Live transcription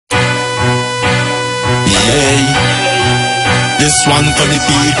Hey, this one for the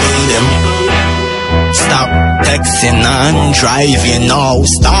people, them. Stop texting and driving now.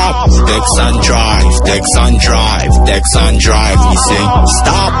 Stop text and drive, text and drive, text and drive. We sing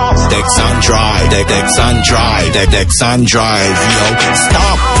stop text and drive, text and drive, text and drive. Yo,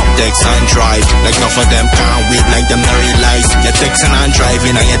 stop text and drive. Like enough of them can't wait, like them not realize. You're texting and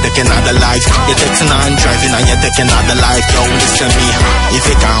driving and you're taking another life. You're texting and driving and you're taking another life. Yo, listen me. If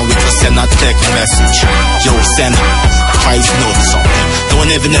you can't wait, just send a text message. Yo, send 5 notes something.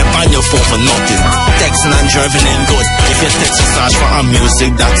 Don't even have on your phone for nothing. Texting and driving ain't good. If you text a search for a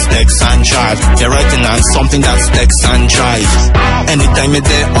music, that's text and drive. You're writing on something, that's text and drive. Anytime you're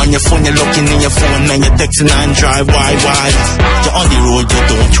there on your phone, you're looking in your phone, man, you're texting and drive. Why? You're on the road, you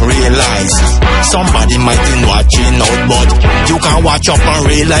don't realize. Somebody might be watching out, but you can't watch up and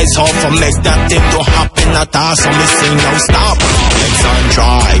realize how to make that thing to happen at all. So me sing now, stop. Text and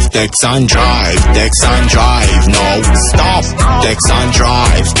drive, text and drive, text and drive. No, stop. Text and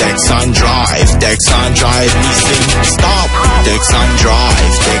drive, text and drive, text and drive. Me sing, stop. Text and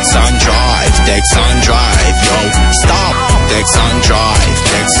drive, text and drive, text and drive. Yo, stop. Text and drive,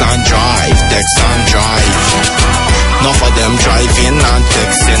 text and drive, text and drive. Enough of them driving and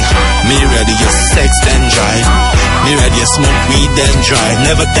texting. Me ready, you text then drive. Me ready, you smoke weed then drive.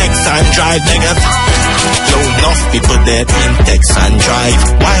 Never text and drive, nigga. Yo, enough people dead in text and drive.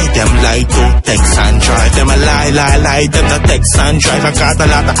 Why them lie to text and drive? Them a lie. Them the text and drive. I got a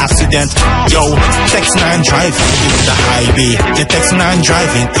lot of accidents. Yo, texting and driving in the highway. You're texting and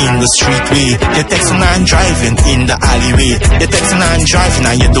driving in the street way. You're texting and driving in the alleyway. You're texting and driving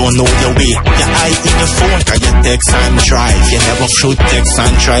and you don't know your way. Your eye in your phone cause you text and drive. You never should text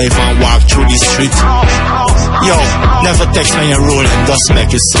and drive and walk through the street. Yo, never text when you're rolling, just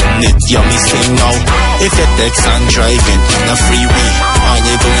make it so neat. Yo, me sing now. If you text and driving in a freeway and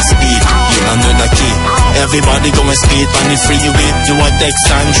you going speed, you don't know the key. Everybody going speed on the freeway. You a text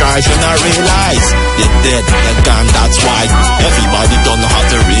and drive, you not realize you're dead, you're gone, that's why. Everybody don't know how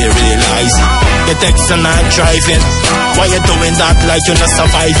to realize. You're texting and driving. Why you doing that like you're not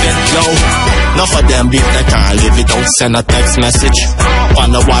surviving? Yo, enough of them beef, they can't live without send a text message. On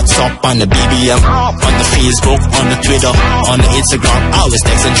the WhatsApp, on the BBM, on the Facebook, on the Twitter, on the Instagram, always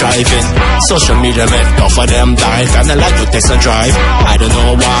text and driving. Social media make enough of them die. Kinda like to text and drive, I don't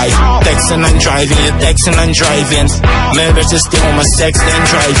know why. Texting and driving, you're texting and driving. Maybe just the home sex then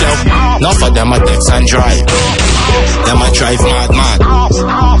drive, yo. Enough of them a text and drive. Them a drive mad.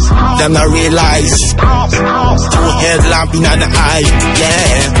 Them not realize. Two headlamp in the eye,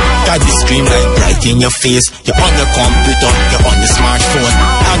 yeah. Got the screen light bright in your face. You're on your computer, you're on your smartphone,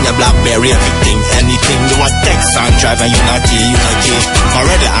 on your BlackBerry, everything, anything. You a text and drive and you not key.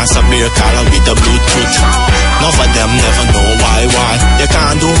 Already answer beer caller with the Bluetooth. None of them never know why. You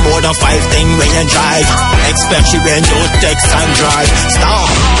can't do more than 5 things when you drive, especially when you text and drive. Stop.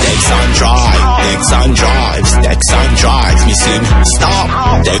 Text and drive, text and drive, text and drive. Me sing, stop.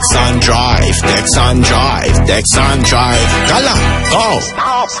 Text and drive, text and drive, text and drive. Gala, go.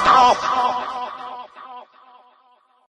 Stop.